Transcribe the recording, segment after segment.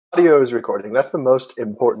audio is recording. That's the most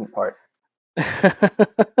important part. I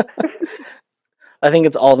think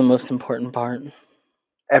it's all the most important part.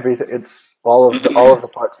 Everything. It's all of the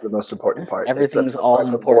parts are the most important part. Except Everything's some all parts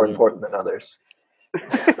are more important. important than others.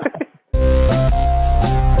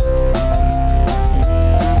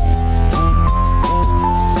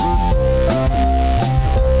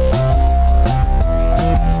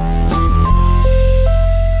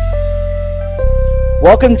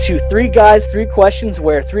 Welcome to Three Guys, Three Questions,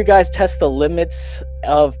 where three guys test the limits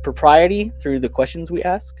of propriety through the questions we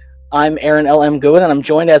ask. I'm Aaron L.M. Goodwin, and I'm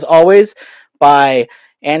joined, as always, by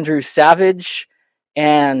Andrew Savage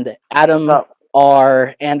and Adam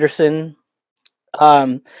R. Anderson.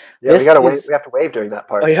 Yeah, we gotta wave. We have to wave during that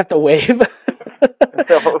part. Oh, you have to wave?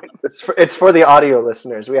 It's for the audio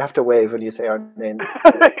listeners. We have to wave when you say our names.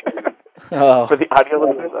 Oh. For the audio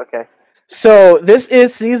listeners? Okay. So this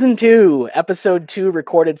is season 2, episode 2,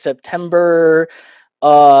 recorded September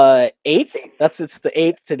 8th. It's the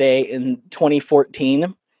 8th today in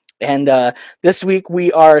 2014. And this week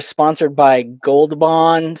we are sponsored by Gold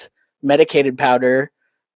Bond, Medicated Powder,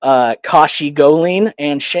 Kashi Goline,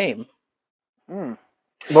 and Shame.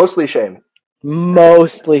 Mostly Shame.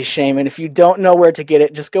 Mostly Shame. And if you don't know where to get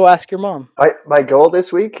it, just go ask your mom. My goal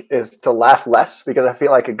this week is to laugh less, because I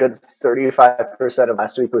feel like a good 35% of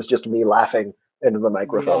last week was just me laughing into the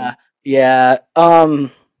microphone. Yeah.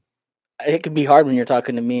 It can be hard when you're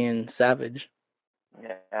talking to me and Savage.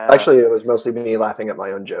 Yeah. Actually, it was mostly me laughing at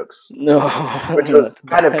my own jokes. No. Which was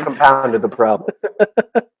kind of compounded the problem.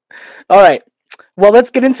 All right. Well,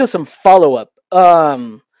 let's get into some follow-up.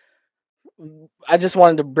 I just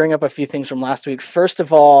wanted to bring up a few things from last week. First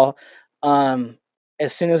of all, as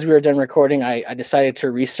soon as we were done recording, I decided to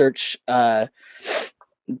research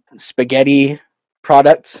spaghetti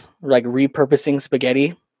products, like repurposing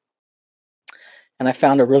spaghetti. And I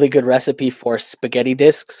found a really good recipe for spaghetti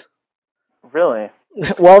discs. Really?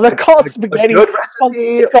 Well, they're called spaghetti. A good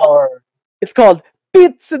recipe, it's called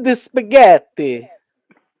pizza di spaghetti.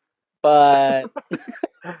 But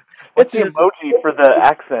what's the emoji for the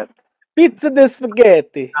accent? Pizza di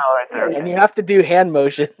spaghetti. Oh, right there. Okay. And you have to do hand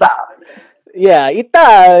motions. Yeah,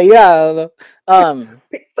 Italiano.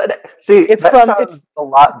 See, sounds a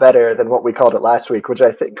lot better than what we called it last week, which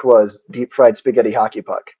I think was deep fried spaghetti hockey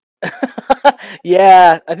puck.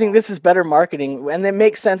 Yeah, I think this is better marketing, and it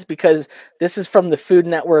makes sense because this is from the Food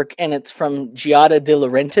Network and it's from Giada De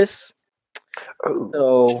Laurentiis. Oh,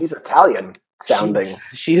 so she's Italian sounding.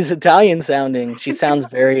 She's Italian sounding. She sounds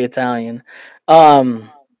very Italian.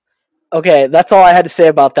 Okay, that's all I had to say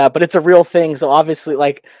about that, but it's a real thing, so obviously,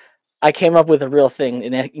 like, I came up with a real thing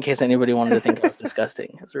in case anybody wanted to think I was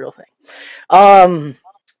disgusting. It's a real thing. And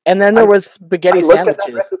then there was spaghetti sandwiches. At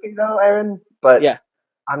that recipe though, Aaron, but yeah.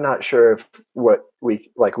 I'm not sure if we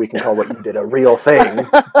can call what you did a real thing.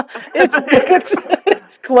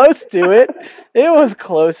 It's close to it. It was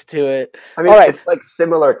close to it. I mean, it's like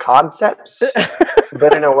similar concepts,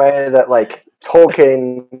 but in a way that like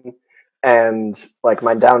Tolkien and like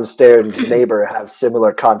my downstairs neighbor have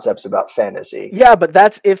similar concepts about fantasy. Yeah, but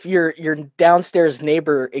that's if your downstairs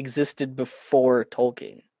neighbor existed before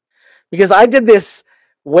Tolkien. Because I did this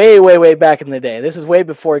way, way, way back in the day. This is way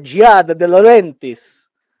before Giada De Laurentiis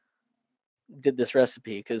did this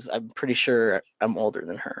recipe, because I'm pretty sure I'm older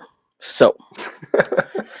than her. So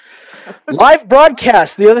live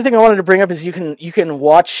broadcast. The other thing I wanted to bring up is you can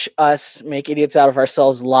watch us make idiots out of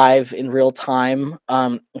ourselves live in real time.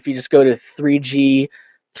 If you just go to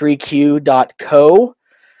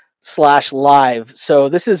 3g3q.co/live. So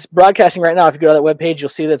this is broadcasting right now. If you go to that webpage, you'll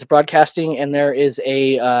see that it's broadcasting, and there is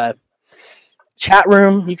a chat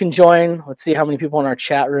room you can join. Let's see how many people in our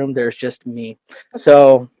chat room. There's just me.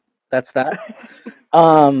 So that's that.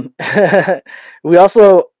 We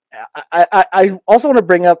also, I also want to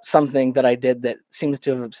bring up something that I did that seems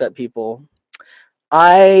to have upset people.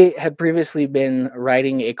 I had previously been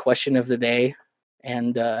writing a question of the day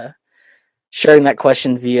and sharing that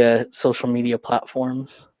question via social media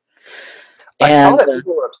platforms. I saw that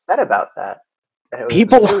people were upset about that. I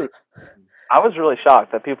was really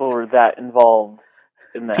shocked that people were that involved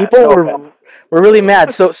in that. People were really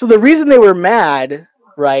mad. So the reason they were mad,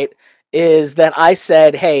 right, is that I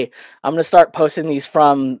said, hey, I'm going to start posting these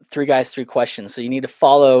from 3 Guys 3 Questions. So you need to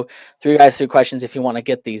follow 3 Guys 3 Questions if you want to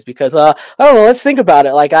get these. Because, I don't know, let's think about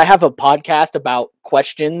it. Like, I have a podcast about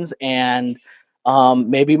questions, and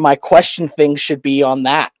maybe my question thing should be on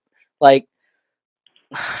that. Like,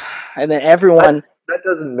 and then everyone... That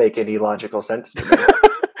doesn't make any logical sense to me.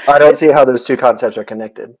 I don't see how those two concepts are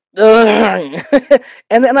connected. And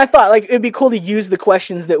then I thought, like, it'd be cool to use the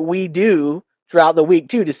questions that we do throughout the week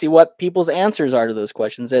too, to see what people's answers are to those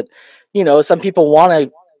questions. That, you know, some people want to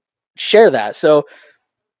share that. So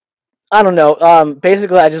I don't know.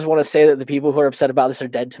 Basically, I just want to say that the people who are upset about this are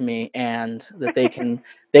dead to me, and that they can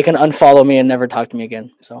unfollow me and never talk to me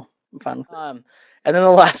again. So I'm fine with it. And then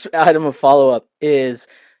the last item of follow up is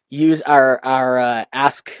use our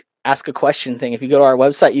ask a question thing. If you go to our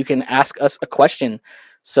website, you can ask us a question.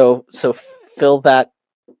 So fill that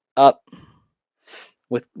up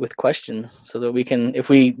with questions so that we can, if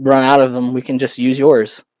we run out of them, we can just use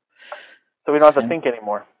yours. So we don't have to think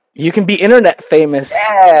anymore. You can be internet famous.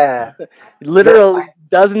 Yeah. Literally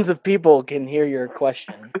dozens of people can hear your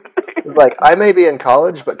question. It's like, I may be in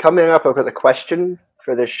college, but coming up with a question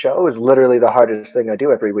for this show is literally the hardest thing I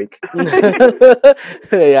do every week.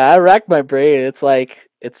 Yeah, I rack my brain. It's like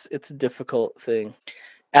it's a difficult thing.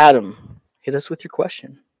 Adam, hit us with your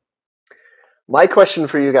question. My question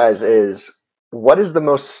for you guys is, what is the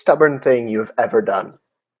most stubborn thing you have ever done?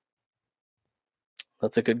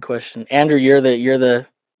 That's a good question. Andrew, you're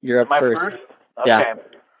up first. Okay. Yeah.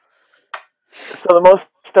 So the most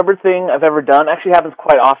stubborn thing I've ever done actually happens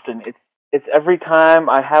quite often. It's every time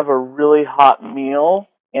I have a really hot meal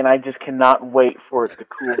and I just cannot wait for it to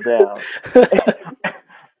cool down.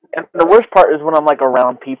 And the worst part is when I'm like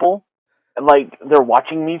around people and like they're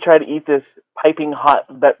watching me try to eat this piping hot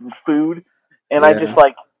food, and I just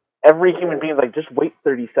like, every human being is like, just wait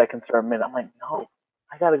 30 seconds or a minute. I'm like, no,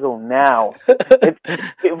 I gotta go now.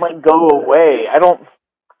 It might go away.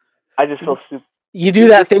 I just feel stupid. You do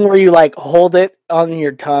that thing where you like hold it on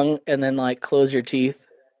your tongue and then like close your teeth.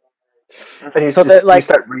 And you, So just, that, like, you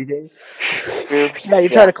start reading. Yeah, you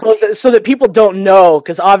try to close it so that people don't know,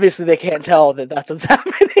 because obviously they can't tell that that's what's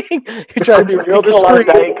happening. You try to be real discreet.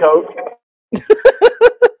 Diet Coke.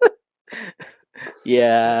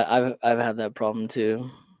 Yeah, I've had that problem too.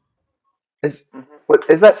 Is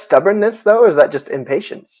that stubbornness though, or is that just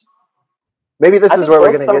impatience? Maybe this is where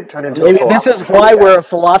we're going to get turned into. Maybe this is why we're a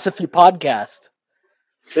philosophy podcast.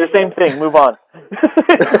 They're the same thing. Move on.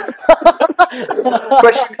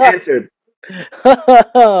 Question answered.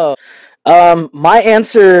 My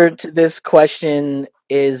answer to this question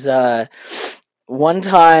is one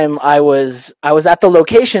time I was at the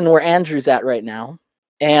location where Andrew's at right now,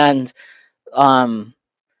 and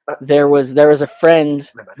there was a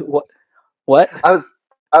friend. What? I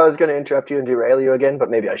was going to interrupt you and derail you again, but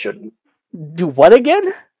maybe I shouldn't. Do what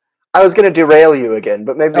again? I was going to derail you again,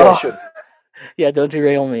 but maybe I shouldn't. Yeah, don't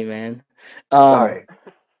derail me, man. Sorry.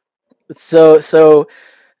 So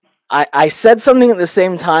I said something at the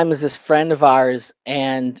same time as this friend of ours,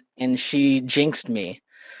 and she jinxed me,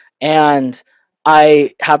 and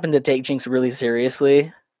I happen to take jinx really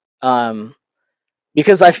seriously,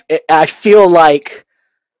 because I feel like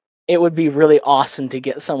it would be really awesome to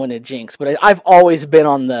get someone to jinx, but I've always been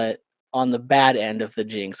on the bad end of the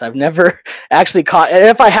jinx. I've never actually caught, and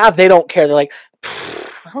if I have, they don't care. They're like,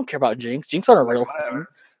 I don't care about jinx. Jinx aren't a real thing.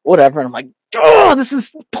 Whatever. And I'm like, oh, this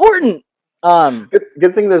is important.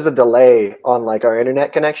 Good thing there's a delay on like our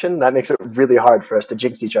internet connection. That makes it really hard for us to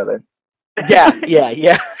jinx each other. Yeah.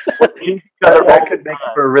 That could make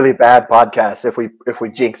for a really bad podcast if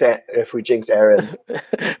we jinx Aaron.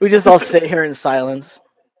 We just all sit here in silence.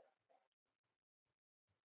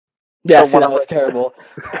 Yeah, see, that was terrible.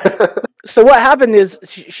 So what happened is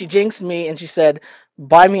she jinxed me and she said,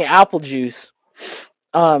 buy me apple juice.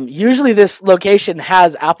 Usually this location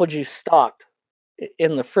has apple juice stocked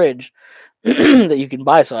in the fridge that you can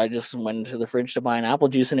buy. So I just went into the fridge to buy an apple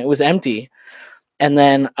juice and it was empty. And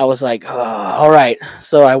then I was like, oh, all right.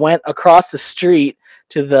 So I went across the street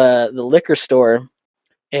to the liquor store,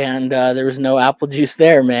 and there was no apple juice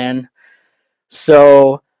there, man.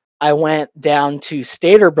 So I went down to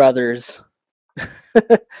Stater Brothers,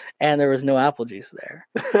 and there was no apple juice there.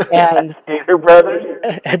 And Stater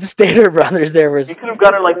Brothers? At Stater Brothers, there was. You could have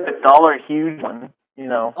gotten like the $1 huge one, you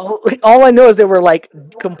know. All I know is they were like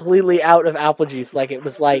completely out of apple juice. Like it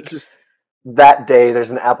was like. Just that day, there's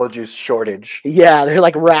an apple juice shortage. Yeah, they're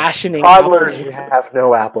like rationing. Toddlers have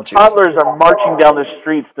no apple juice. Toddlers are marching down the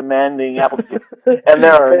streets demanding apple juice, and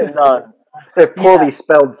there are none. They have poorly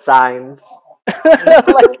spelled signs.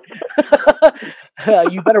 Like,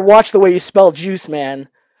 you better watch the way you spell juice, man.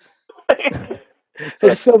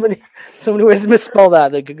 There's so many ways to misspell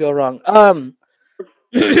that could go wrong.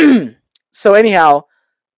 So anyhow,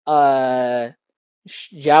 I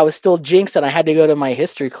was still jinxed, and I had to go to my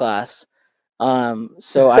history class.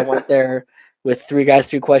 So I went there with 3 Guys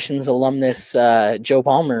 3 Questions alumnus Joe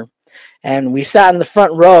Palmer, and we sat in the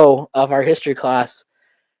front row of our history class.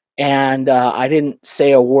 And I didn't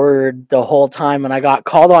say a word the whole time, and I got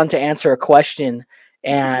called on to answer a question,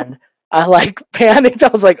 and I like panicked. I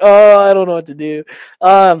was like, oh, I don't know what to do.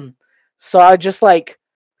 So I just like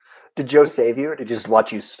Did Joe save you, or did he just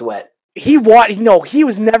watch you sweat? He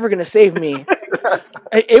was never gonna save me.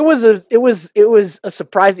 It was a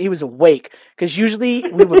surprise that he was awake, because usually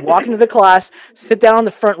we would walk into the class, sit down on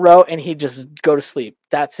the front row, and he'd just go to sleep.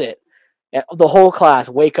 That's it. The whole class,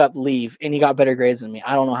 wake up, leave, and he got better grades than me.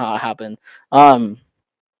 I don't know how it happened.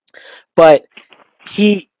 But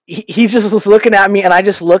he just was looking at me, and I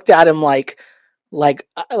just looked at him like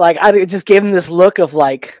I just gave him this look of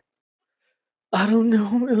like, I don't know.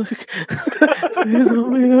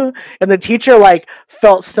 And the teacher like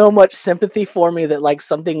felt so much sympathy for me that like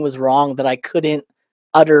something was wrong, that I couldn't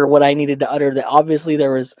utter what I needed to utter, that obviously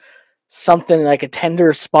there was something like a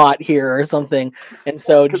tender spot here or something. And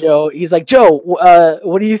so he's like, Joe,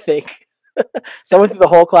 what do you think? So I went through the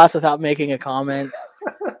whole class without making a comment.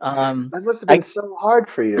 That must have been so hard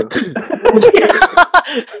for you.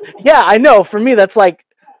 Yeah, I know. For me, that's like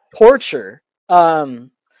torture.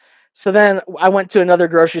 So then I went to another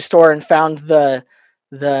grocery store and found the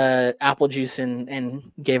apple juice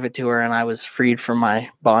and gave it to her, and I was freed from my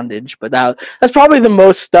bondage. But that's probably the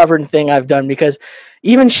most stubborn thing I've done, because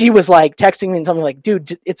even she was like texting me and telling me like,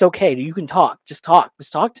 dude, it's okay. You can talk. Just talk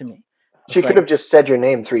to me. She could have just said your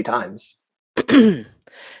name 3 times.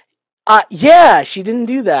 Yeah, she didn't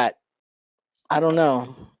do that. I don't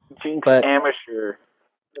know. Jinx amateur.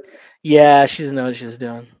 Yeah, she doesn't know what she was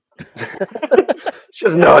doing. She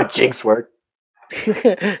doesn't know how jinx work.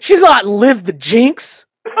 She's not lived the jinx.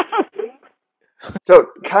 So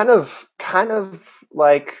kind of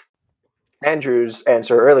like Andrew's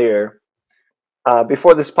answer earlier.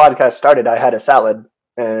 Before this podcast started, I had a salad,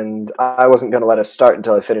 and I wasn't going to let us start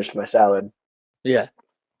until I finished my salad. Yeah.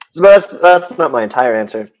 So that's not my entire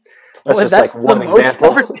answer. That's just like one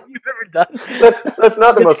example. Thing you've ever done. That's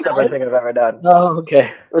not the most stubborn thing I've ever done. Oh,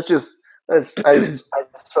 okay. I just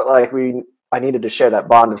felt like I needed to share that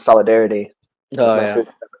bond of solidarity. Oh yeah.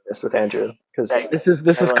 With Andrew, because this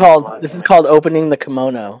is called opening the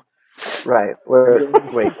kimono. Right.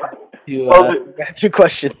 Wait. Through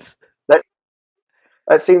questions.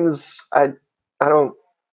 That seems I don't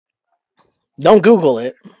Google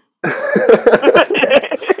it.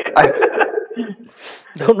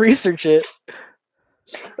 Don't research it.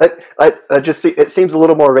 I just see it seems a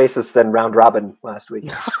little more racist than round robin last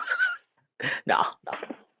week. No.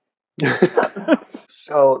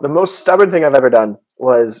 So the most stubborn thing I've ever done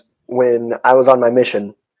was when I was on my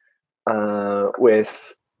mission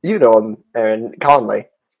with Aaron Conley.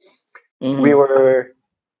 Mm-hmm. We were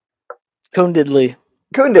Coon Diddley,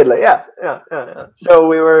 yeah. So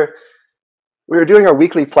we were doing our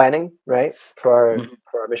weekly planning, right, for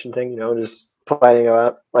our mission thing. Just planning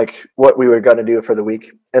out like what we were gonna do for the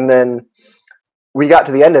week, and then we got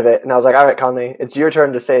to the end of it, and I was like, "All right, Conley, it's your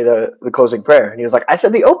turn to say the closing prayer." And he was like, "I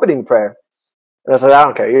said the opening prayer." And I was like, "I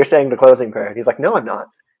don't care. You're saying the closing prayer." And he's like, "No, I'm not."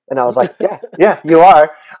 And I was like, "Yeah, you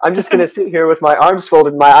are. I'm just gonna sit here with my arms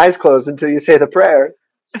folded, and my eyes closed until you say the prayer."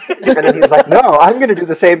 And then he was like, "No, I'm gonna do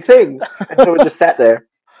the same thing." And so we just sat there.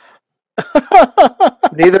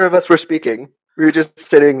 Neither of us were speaking. We were just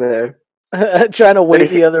sitting there, trying to wait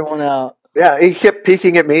the other one out. Yeah, he kept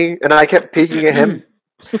peeking at me, and I kept peeking at him.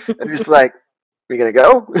 And he's like, "We gonna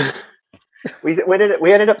go?" We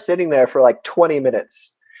ended up sitting there for like 20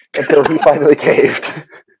 minutes until he finally caved.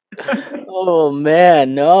 Oh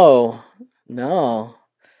man, no,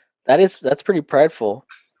 that's pretty prideful.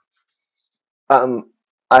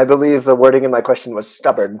 I believe the wording in my question was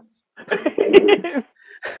stubborn.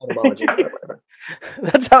 Etymology, or whatever.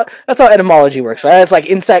 That's how etymology works, right? It's like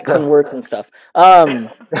insects and words and stuff.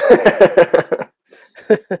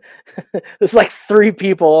 There's like 3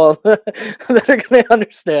 people that are gonna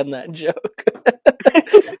understand that joke.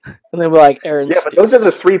 And then we're like, Aaron. Yeah, but those are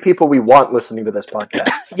the 3 people we want listening to this podcast.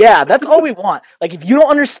 Yeah, that's all we want. Like, if you don't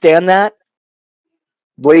understand that,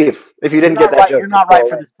 leave. If you didn't get that joke, you're not right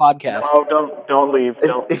for this podcast. No, don't leave.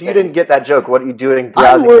 If you didn't get that joke, what are you doing?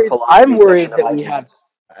 I'm worried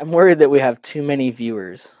that we have too many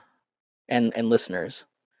viewers and listeners.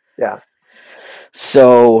 Yeah.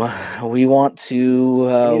 So we want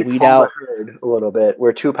to weed out the herd a little bit.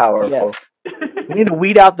 We're too powerful. Yeah. We need to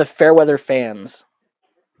weed out the fair weather fans.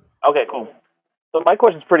 Okay, cool. So my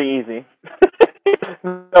question's pretty easy.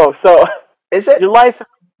 No, so is it? Your life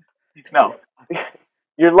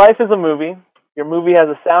is a movie. Your movie has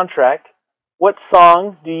a soundtrack. What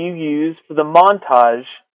song do you use for the montage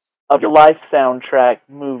of your life soundtrack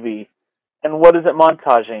movie? And what is it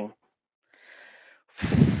montaging?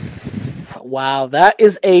 Wow, that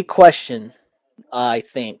is a question, I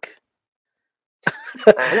think.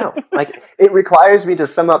 I know. Like, it requires me to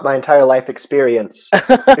sum up my entire life experience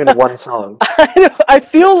in one song. I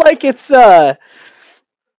feel like it's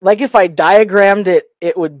like if I diagrammed it,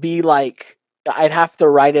 it would be like I'd have to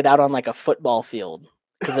write it out on like a football field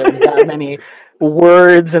because there was that many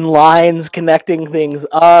words and lines connecting things.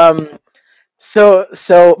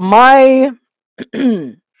 So my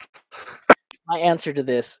my answer to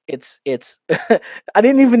this, it's I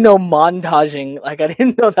didn't even know montaging. Like I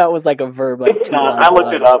didn't know that was like a verb. Like It's to not. I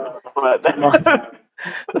looked it montage. up, but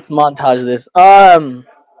Let's montage this.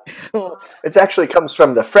 It actually comes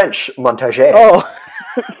from the French montager. Oh,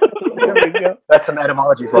 there we go. That's some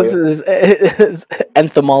etymology for This you. is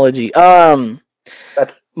entomology.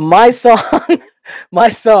 That's My song, my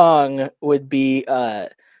song would be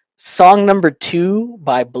song number 2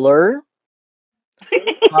 by Blur.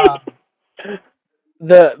 Um,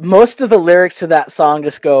 the most of the lyrics to that song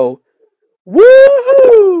just go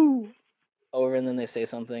woohoo over, and then they say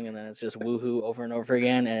something, and then it's just woohoo over and over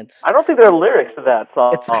again, and I don't think there are lyrics to that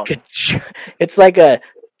song. it's like a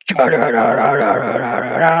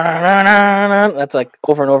that's like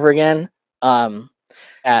over and over again.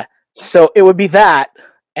 Yeah. So it would be that,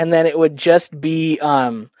 and then it would just be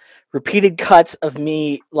repeated cuts of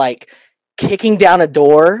me like kicking down a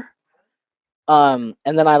door, and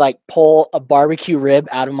then I like pull a barbecue rib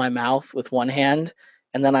out of my mouth with one hand,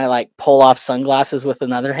 and then I like pull off sunglasses with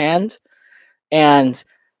another hand, and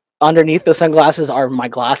underneath the sunglasses are my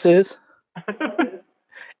glasses,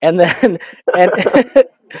 and then and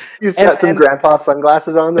you got some grandpa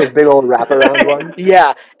sunglasses on, those big old wraparound ones.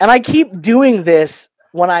 yeah, and I keep doing this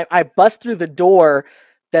when I bust through the door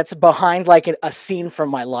that's behind like a scene from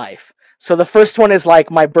my life. So the first one is like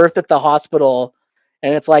my birth at the hospital,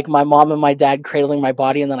 and it's like my mom and my dad cradling my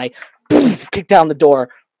body, and then I kick down the door,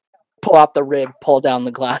 pull out the rib, pull down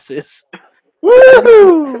the glasses.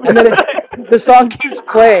 Woo! And then the song keeps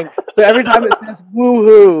playing. So every time it says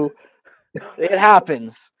woohoo, it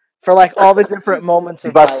happens for like all the different moments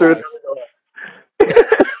of Bust my through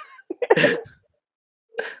life.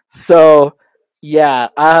 So yeah,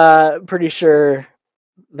 pretty sure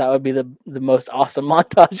that would be the most awesome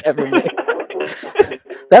montage ever made.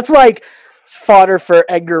 That's like fodder for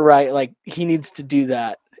Edgar Wright. Like he needs to do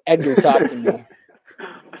that. Edgar, talk to me.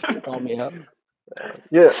 Call me up.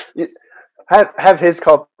 Yeah, have his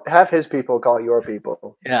people call your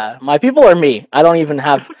people. Yeah, my people are me. I don't even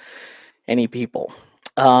have any people.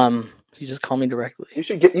 You just call me directly. You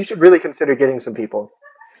should really consider getting some people.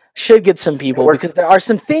 Should get some people because there are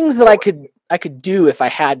some things that I could do if I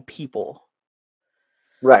had people.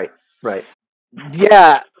 Right.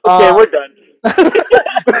 Yeah. Okay, we're done.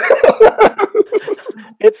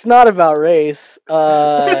 It's not about race.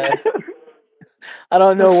 I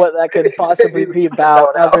don't know what that could possibly be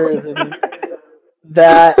about other than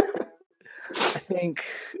that. I think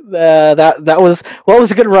that was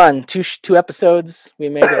a good run. Two episodes, we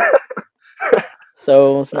made it.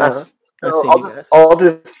 So it's nice. I'll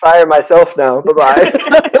just fire myself now. Bye bye.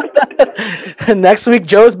 Next week,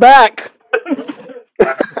 Joe's back.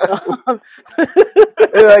 They're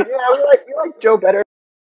like, yeah, we like Joe better.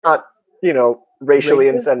 Not, racially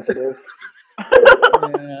Racist? insensitive.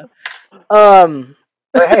 Yeah.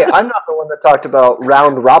 But hey, I'm not the one that talked about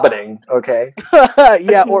round robining, okay?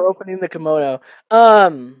 Yeah, or opening the kimono.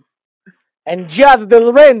 And Gia de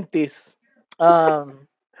Laurentiis.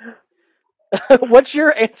 What's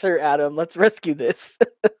your answer, Adam? Let's rescue this.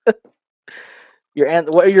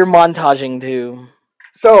 What are you montaging to?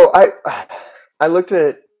 So I looked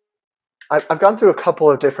at. I've gone through a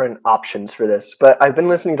couple of different options for this, but I've been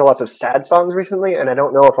listening to lots of sad songs recently, and I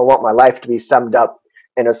don't know if I want my life to be summed up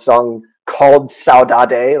in a song called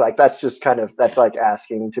Saudade. Like that's like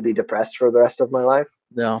asking to be depressed for the rest of my life.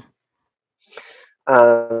 No.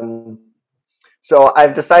 So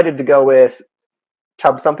I've decided to go with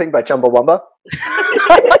Tub Thumping by Chumbawamba.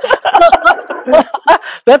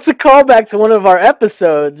 That's a callback to one of our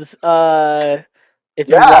episodes. If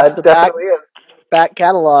you watch the back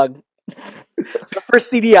catalog, it's the first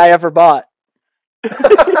CD I ever bought.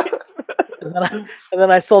 and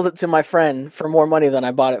then I sold it to my friend for more money than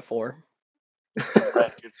I bought it for.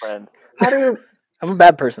 Good friend. I'm a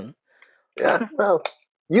bad person. Yeah, well,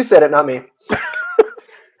 you said it, not me.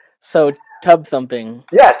 So, Tub Thumping.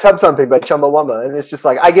 Yeah, Tub Thumping by Chumbawamba. And it's just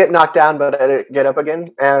like, I get knocked down, but I get up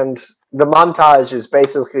again. And the montage is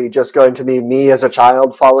basically just going to be me as a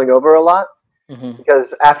child falling over a lot. Mm-hmm.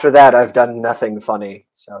 Because after that, I've done nothing funny.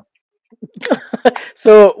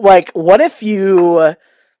 So, like, what if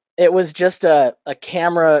it was just a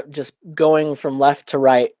camera just going from left to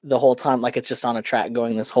right the whole time, like it's just on a track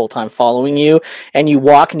going this whole time following you, and you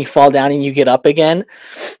walk and you fall down and you get up again,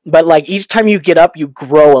 but like each time you get up you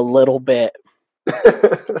grow a little bit.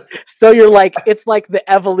 So you're like, it's like the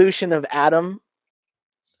evolution of Adam.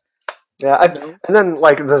 Yeah, and then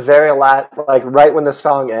like the very last, like right when the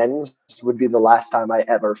song ends, would be the last time I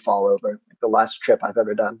ever fall over. The last trip I've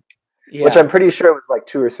ever done, which Yeah. I'm pretty sure was like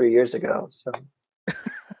 2 or 3 years ago. So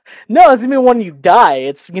No, it's gonna be when you die.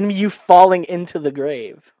 It's gonna be you falling into the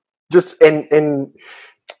grave. just in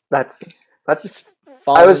that's Just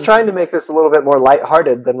I was falling. trying to make this a little bit more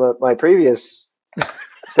lighthearted than what my previous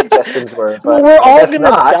suggestions were, Well, but we're I all guess gonna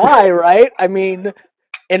not. die, right? I mean,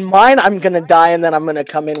 in mine, I'm gonna die, and then I'm gonna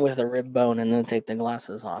come in with a rib bone, and then take the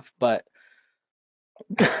glasses off. But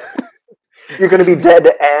You're going to be dead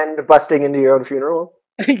and busting into your own funeral.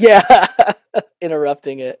 yeah,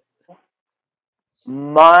 interrupting it.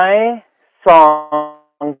 My song,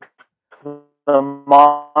 the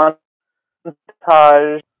montage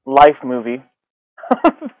life movie.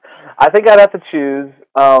 I think I'd have to choose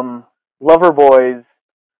Lover Boys,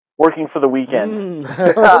 Working for the Weekend.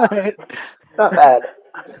 Alright. Not bad.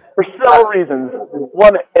 For several reasons.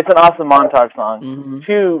 One, it's an awesome montage song. Mm-hmm.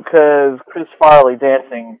 Two, because Chris Farley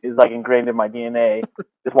dancing is like ingrained in my DNA.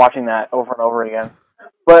 Just watching that over and over again.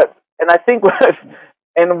 And I think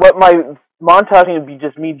what my montaging would be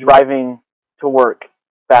just me driving to work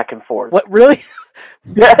back and forth. What really?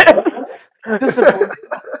 Yeah.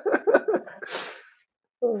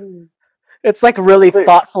 It's like really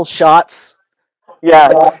thoughtful shots. Yeah.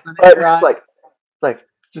 Like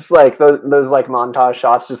just like those like montage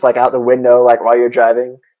shots, just like out the window, like while you're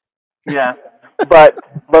driving. Yeah. But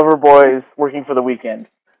Lover Boys, Working for the Weekend.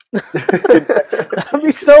 That'd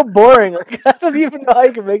be so boring. Like, I don't even know how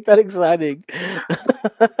you can make that exciting.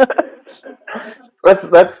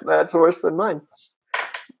 That's worse than mine.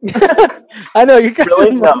 I know you guys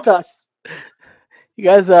Really? montage. You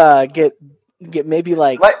guys get maybe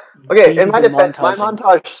like in my defense, my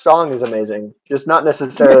montage song is amazing. Just not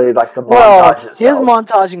necessarily like the montage well, itself. his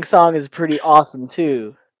montaging song is pretty awesome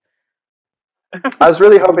too. I was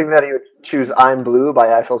really hoping that he would choose "I'm Blue"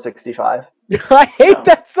 by Eiffel 65. I hate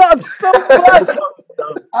that song so much.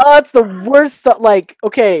 Oh, it's the worst. Like,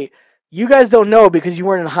 okay, you guys don't know because you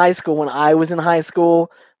weren't in high school when I was in high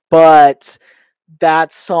school, but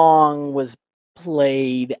that song was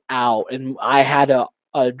played out, and I had a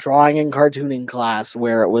drawing and cartooning class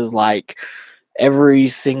where it was like every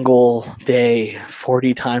single day,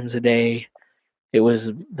 40 times a day, it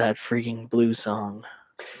was that freaking Blue song.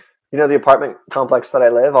 You know the apartment complex that I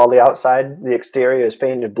live, all the outside, the exterior is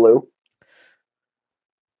painted blue.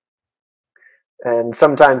 And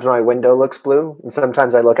sometimes my window looks blue, and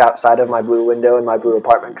sometimes I look outside of my blue window in my blue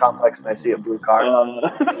apartment complex and I see a blue car.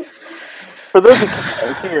 For those who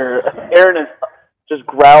can't hear, Aaron is just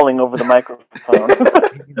growling over the microphone.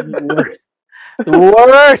 The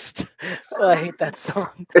worst. Oh, I hate that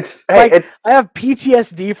song. I have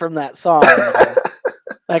PTSD from that song.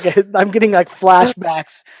 Like I'm getting like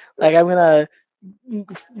flashbacks. Like I'm gonna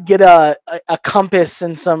get a compass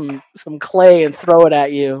and some clay and throw it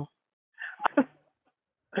at you.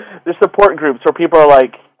 There's support groups where people are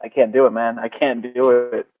like, "I can't do it, man. I can't do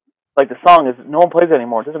it." Like the song is, no one plays it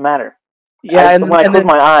anymore. It doesn't matter. Yeah, when I close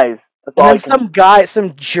my eyes, that's all and then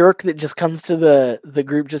some jerk that just comes to the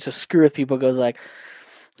group just to screw with people goes like,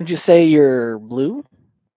 "Did you say you're blue?"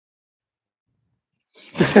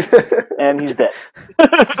 And he's dead.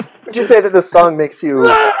 Would you say that this song makes you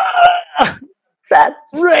sad?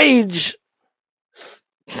 Rage.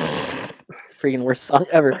 Freaking worst song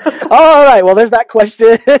ever. All right, well, there's that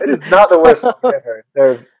question. It is not the worst song ever.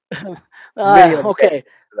 Okay,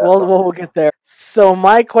 we'll get there. So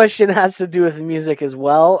my question has to do with music as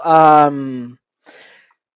well.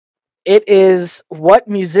 It is, what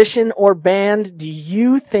musician or band do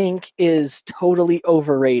you think is totally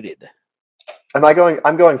overrated? I'm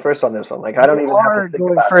going first on this one. Like I don't even have to think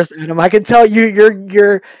going about first, it. Adam. I can tell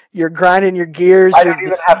you're grinding your gears. I don't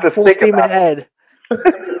even have to full think steam about ahead.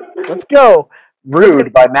 Let's go.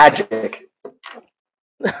 Rude by Magic.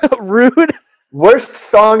 Rude? Worst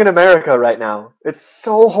song in America right now. It's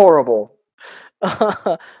so horrible.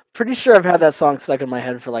 Pretty sure I've had that song stuck in my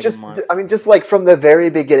head for like a month. I mean, just like from the very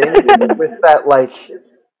beginning with that like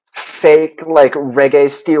fake like reggae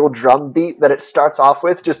steel drum beat that it starts off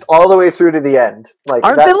with, just all the way through to the end. Like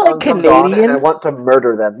aren't that they song like comes on Canadian? and I want to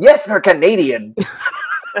murder them. Yes, they're Canadian.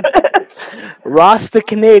 Rasta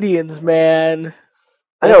Canadians, man.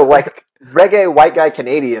 I know, like reggae white guy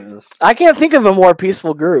Canadians. I can't think of a more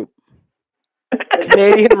peaceful group.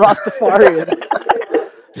 Canadian Rastafarians.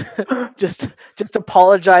 just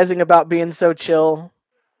apologizing about being so chill.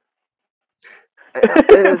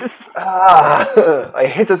 I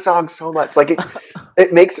hate the song so much. Like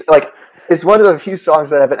it makes like it's one of the few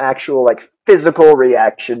songs that I have an actual like physical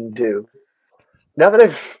reaction to. Now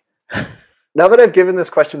that Now that I've given this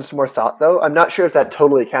question some more thought, though, I'm not sure if that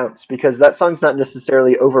totally counts because that song's not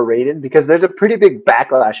necessarily overrated because there's a pretty big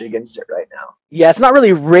backlash against it right now. Yeah, it's not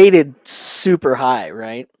really rated super high,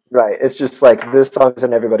 right? Right. It's just like this song's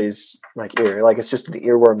in everybody's like ear. Like it's just an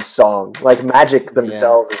earworm song. Like Magic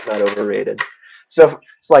themselves is not overrated. So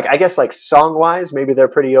it's like I guess like song wise, maybe they're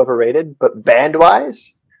pretty overrated, but band wise,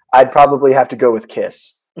 I'd probably have to go with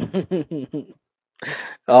Kiss.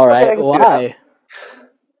 All right. I can see Why?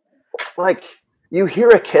 Like you hear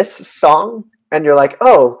a Kiss song and you're like,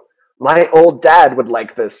 oh, my old dad would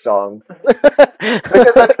like this song because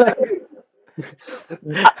I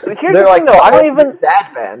Here's they're the like thing, though. I don't your even.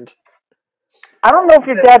 dad band. I don't know if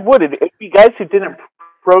your dad would. It'd be guys who didn't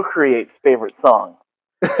procreate's favorite song.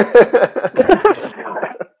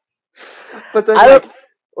 But then I don't.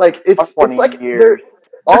 like it's 20 like years. they're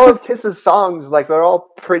all of Kiss's songs like they're all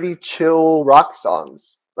pretty chill rock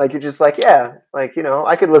songs. Like you're just like yeah, like you know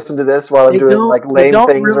I could listen to this while I'm They doing don't. like They lame don't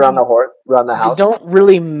things around really. around the They house. don't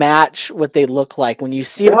really match what they look like. When you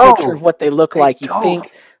see a No, picture of what they look they like, you don't.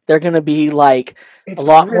 think they're gonna be like It's a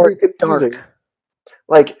lot really more confusing. dark.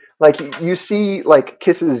 Like you see like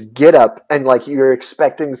Kiss's Get Up and like you're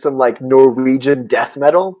expecting some like Norwegian death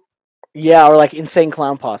metal, Yeah, or like Insane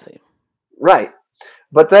Clown Posse. right?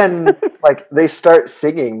 But then like they start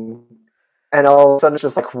singing, and all of a sudden it's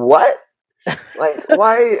just like what? Like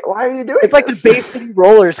why are you doing It's like the this? Bay City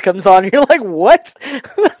Rollers comes on, and you're like, what?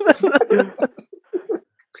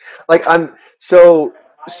 Like I'm so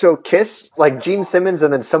Kiss like Gene Simmons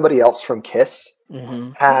and then somebody else from Kiss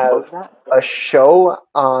Mhm. have a show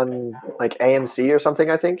on like AMC or something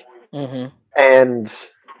I think, Mhm. and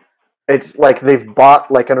it's like they've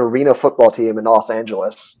bought like an arena football team in Los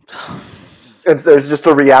Angeles. And there's just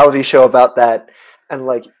a reality show about that, and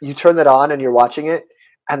like you turn that on and you're watching it,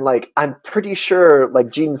 and like I'm pretty sure like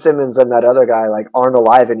Gene Simmons and that other guy like aren't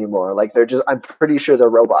alive anymore. Like they're just I'm pretty sure they're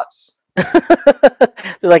robots.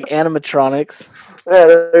 They're like animatronics. Yeah,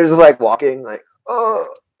 they're just like walking like oh.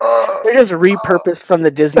 They're just repurposed from the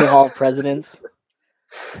Disney Hall of Presidents.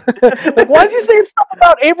 Like, why is he saying stuff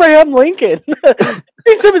about Abraham Lincoln?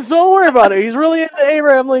 Gene Simmons, don't worry about it. He's really into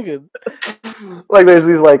Abraham Lincoln. Like there's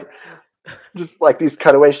these like just like these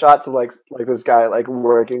cutaway shots of like this guy like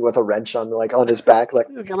working with a wrench on like on his back like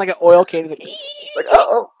He's got like an oil can. He's like,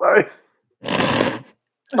 sorry.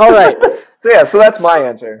 all right. Yeah, so that's my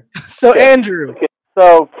answer. So Okay. Andrew.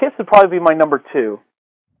 So Kiss would probably be my number 2.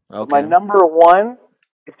 Okay. My number 1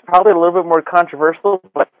 is probably a little bit more controversial,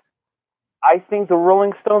 but I think the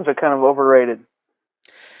Rolling Stones are kind of overrated.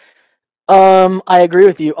 I agree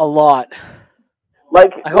with you a lot.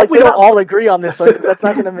 Like, I hope we don't all agree on this one because that's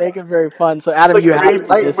not going to make it very fun. So Adam, you have to move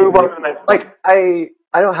on disagree. to the next one. Like I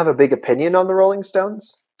don't have a big opinion on the Rolling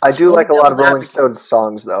Stones. I do like a lot of Rolling Stones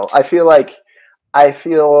songs though. I feel like I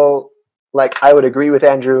would agree with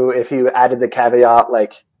Andrew if he added the caveat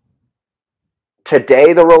like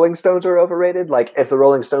today the Rolling Stones are overrated. Like if the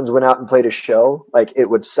Rolling Stones went out and played a show, like it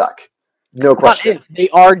would suck. No question. But they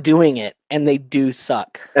are doing it, and they do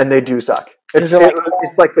suck. And they do suck. It's They're like-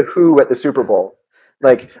 it's like the Who at the Super Bowl.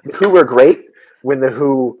 Like the Who were great when the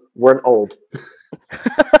Who weren't old.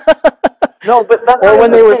 No, but that's Or not when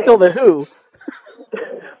even they the were thing. still the Who.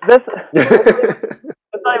 That's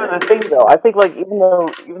not even the thing, though. I think like even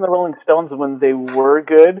the Rolling Stones, when they were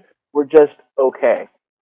good, were just okay.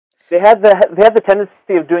 They had the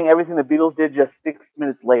tendency of doing everything the Beatles did just 6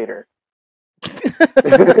 minutes later.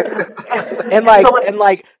 and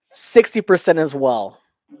like 60% as well.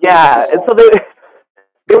 Yeah, and so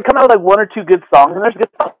they would come out with like 1 or 2 good songs, and there's good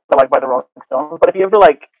songs I like by the Rolling Stones. But if you ever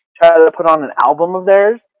like try to put on an album of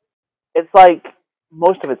theirs, it's like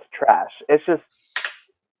most of it's trash. It's just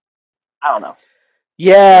I don't know.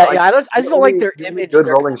 Yeah, Like, yeah. I just don't like their image. Good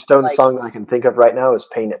They're Rolling Stones like- song that I can think of right now is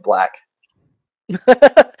 "Paint It Black."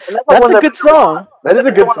 That's a good song. That is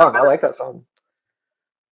a good song. I like that song.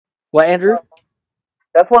 What, Andrew?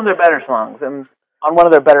 That's one of their better songs, and on one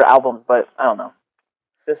of their better albums. But I don't know.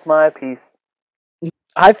 Just my piece.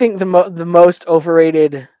 I think the most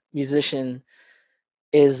overrated musician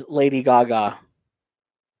is Lady Gaga.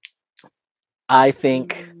 I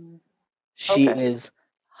think she Okay. is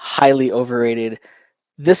highly overrated.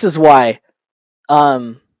 This is why.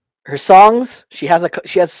 Her songs, she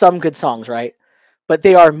has some good songs, right? But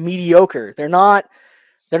they are mediocre. They're not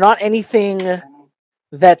anything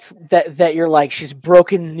that you're like she's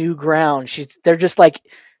broken new ground. They're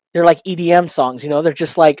like EDM songs, you know? They're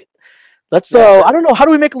just like let's throw, I don't know, how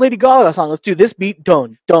do we make a Lady Gaga song? Let's do this beat,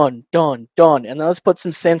 dun, dun, dun, dun. And then let's put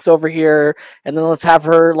some synths over here. And then let's have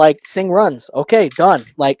her, like, sing runs. Okay, done.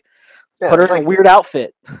 Like, Yeah, put her in a weird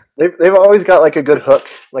outfit. They've always got, like, a good hook.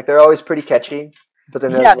 Like, they're always pretty catchy. But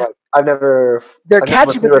then Yeah, like I've never they're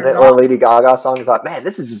catchy, listened but to they're an or a not. Lady Gaga song and thought, man,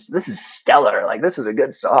 this is stellar. Like this is a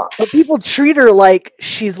good song. But people treat her like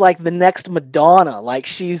she's like the next Madonna, like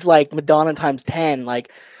she's like Madonna times 10.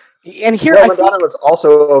 Like, and here Well, I Madonna think was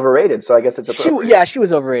also overrated, so I guess it's appropriate. she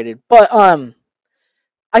was overrated. But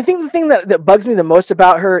I think the thing that bugs me the most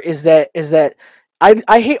about her is that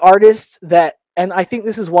I hate artists that, and I think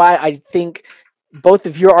this is why I think both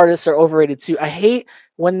of your artists are overrated too. I hate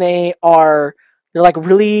when they're like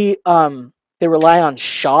really they rely on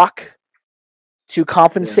shock to Yeah.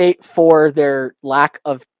 compensate for their lack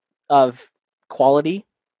of quality.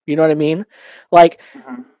 You know what I mean? Like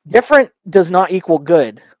Mhm. different does not equal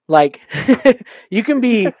good. Like you can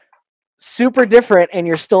be super different and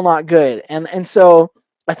you're still not good. And so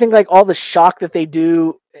I think like all the shock that they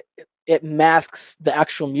do it masks the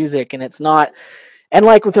actual music and it's not, and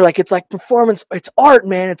like with her like it's like performance, it's art,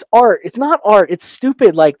 man, it's art. It's not art, it's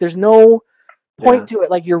stupid. Like there's no Yeah. point to it.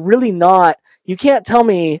 Like you're really not, you can't tell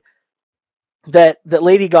me that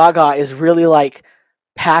Lady Gaga is really like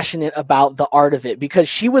passionate about the art of it, because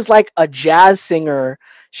she was like a jazz singer.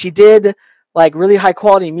 She did like really high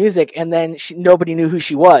quality music and then nobody knew who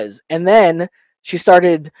she was. And then she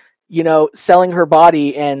started, selling her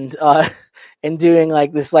body and and doing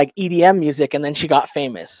like this like EDM music and then she got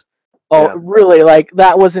famous. Oh, Yeah. really? Like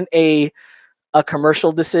that wasn't a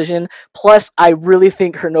commercial decision. Plus I really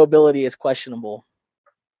think her nobility is questionable.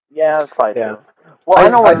 Yeah, that's probably Yeah. true. Well, I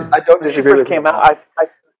know I don't when she disagree first with you came at out, all.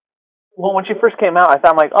 well, when she first came out, I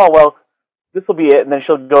thought, I'm like, oh well, this will be it, and then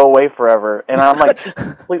she'll go away forever. And I'm like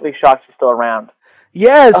completely shocked she's still around.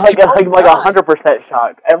 Yes, I'm like oh like God. 100%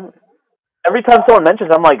 shocked. Every time someone mentions,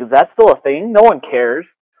 it, I'm like, is that still a thing? No one cares.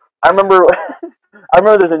 I remember I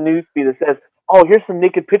remember there's a news feed that says, oh, here's some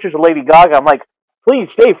naked pictures of Lady Gaga. I'm like, please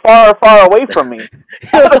stay far, far away from me.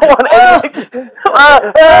 I don't want anything.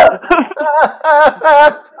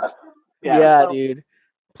 Yeah. Yeah, So, dude.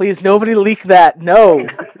 Please, nobody leak that. No.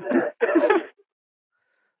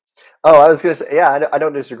 Oh, I was gonna say, yeah, I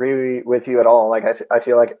don't disagree with you at all. Like, I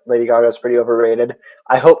feel like Lady Gaga is pretty overrated.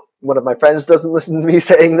 I hope one of my friends doesn't listen to me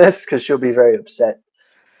saying this because she'll be very upset.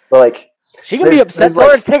 But like, She can be upset. there's Tell her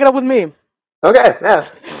to like, take it up with me. okay, yeah,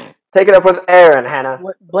 take it up with Aaron, Hannah.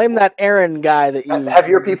 Blame that Aaron guy that you. Have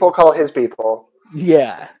your people call his people.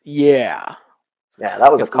 Yeah, yeah. Yeah,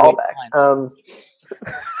 that was You a have to wait callback. in line.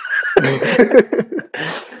 I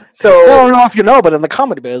don't So know if you know, but in the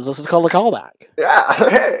comedy business, it's called a callback. yeah,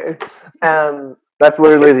 okay. That's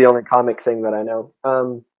literally the only comic thing that I know.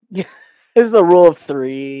 Yeah, it's the rule of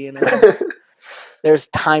three. There's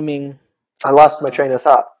timing. I lost my train of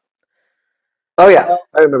thought. Oh yeah, Well,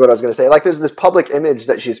 I remember what I was gonna say. Like, there's this public image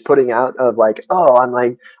that she's putting out of like, oh,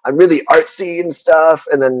 I'm really artsy and stuff,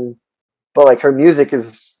 and then, but like her music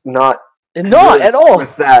is not not good at all.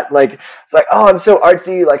 with that. Like, it's like, oh, I'm so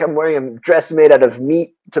artsy. Like, I'm wearing a dress made out of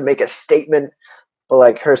meat to make a statement. But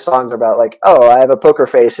like her songs are about like, oh, I have a poker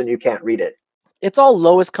face and you can't read it. It's all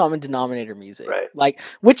lowest common denominator music. Right. Like,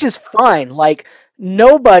 which is fine. Like,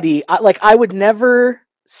 nobody. Like, I would never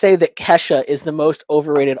say that Kesha is the most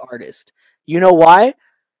overrated artist. You know why?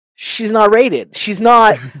 She's not rated. She's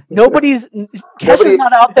not. Nobody's. Kesha's Nobody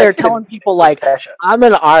not out there expected telling people like, Kesha. I'm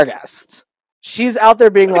an artist. She's out there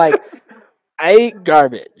being like, I ate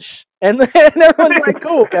garbage, and everyone's like,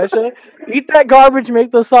 cool, Kesha, eat that garbage,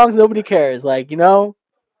 make those songs. Nobody cares. Like, I listen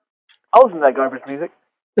to that garbage music.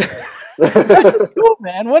 that's just cool,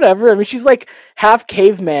 man. Whatever. I mean, she's like half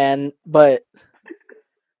caveman, but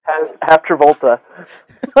Half Travolta.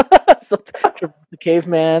 so, the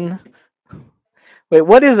caveman. Wait,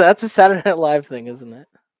 what is that? That's a Saturday Night Live thing, isn't it?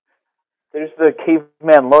 There's the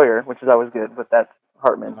caveman lawyer, which is always good, but that's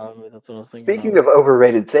Hartman. That's what I was thinking. Speaking of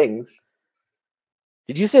overrated things,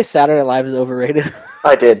 Did you say Saturday Night Live is overrated?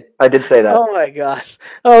 I did say that. Oh my gosh.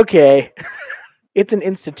 Okay. It's an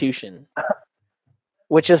institution,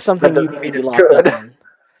 which is something That you doesn't need to mean be it's locked up good. in.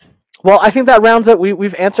 Well, I think that rounds up.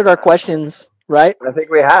 We've answered our questions, right? I think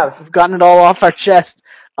we have. We've gotten it all off our chest.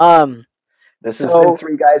 This has So been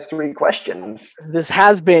Three Guys, Three Questions. this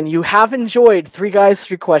has been. You have enjoyed Three Guys,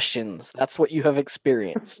 Three Questions. That's what you have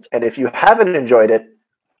experienced. And if you haven't enjoyed it,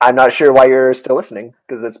 I'm not sure why you're still listening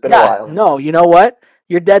because it's been a Yeah. while. No. You know what?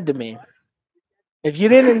 You're dead to me. If you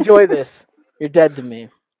didn't enjoy this, you're dead to me.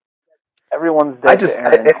 Everyone's I dead just to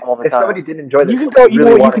Aaron all the if time. somebody did enjoy this, You can go. I You know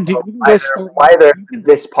really what you want can to do? know You can go. why they're You can,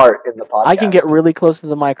 this part in the podcast. I can get really close to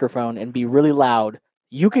the microphone and be really loud.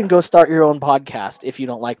 You can go start your own podcast if you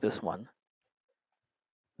don't like this one.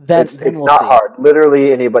 Then It's we'll not see. hard.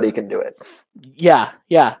 Literally anybody can do it. Yeah.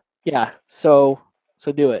 So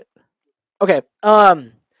do it. Okay.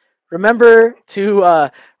 remember to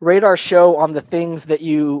rate our show on the things that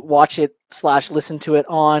you watch it / listen to it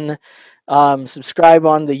on. Subscribe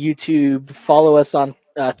on the YouTube. Follow us on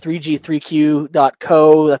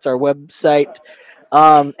 3g3q.co. That's our website.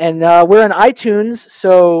 And we're in iTunes,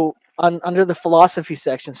 so under the philosophy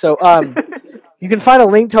section. So you can find a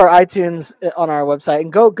link to our iTunes on our website,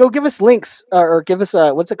 and go give us links or give us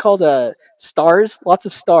what's it called? Stars, lots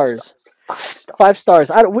of stars. 5 stars.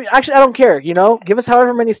 I don't care. Give us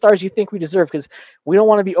however many stars you think we deserve, because we don't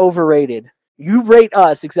want to be overrated. You rate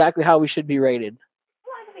us exactly how we should be rated.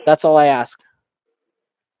 That's all I ask.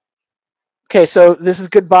 Okay, so this is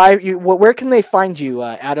goodbye. Where can they find you,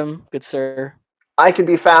 Adam? Good sir. I can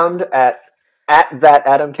be found at that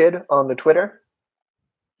Adam Kid on the Twitter.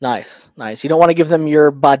 Nice. You don't want to give them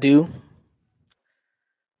your Badu?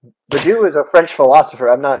 Badiou is a French philosopher.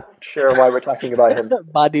 I'm not sure why we're talking about him.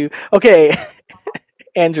 Badu. Okay,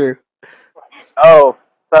 Andrew. Oh,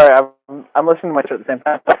 sorry, I'm listening to my show at the same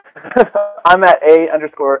time. I'm at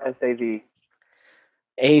A_SAV.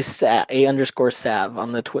 A_Sav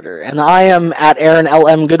on the Twitter, and I am at Aaron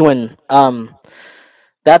LM Goodwin.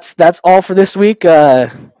 That's all for this week.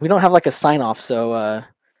 We don't have like a sign off, so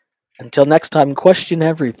until next time, question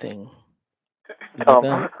everything. That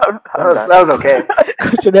was okay.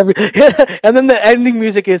 Question everything, and then the ending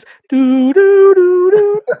music is do do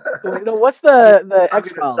do do. What's the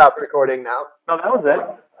X Files? Stop recording now. No, that was it.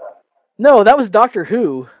 No, that was Doctor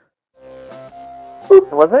Who.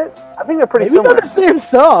 Was it? I think they're pretty Maybe similar. not the same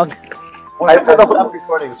song. I stopped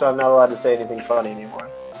recording, so I'm not allowed to say anything funny anymore.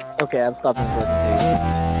 Okay, I'm stopping recording too.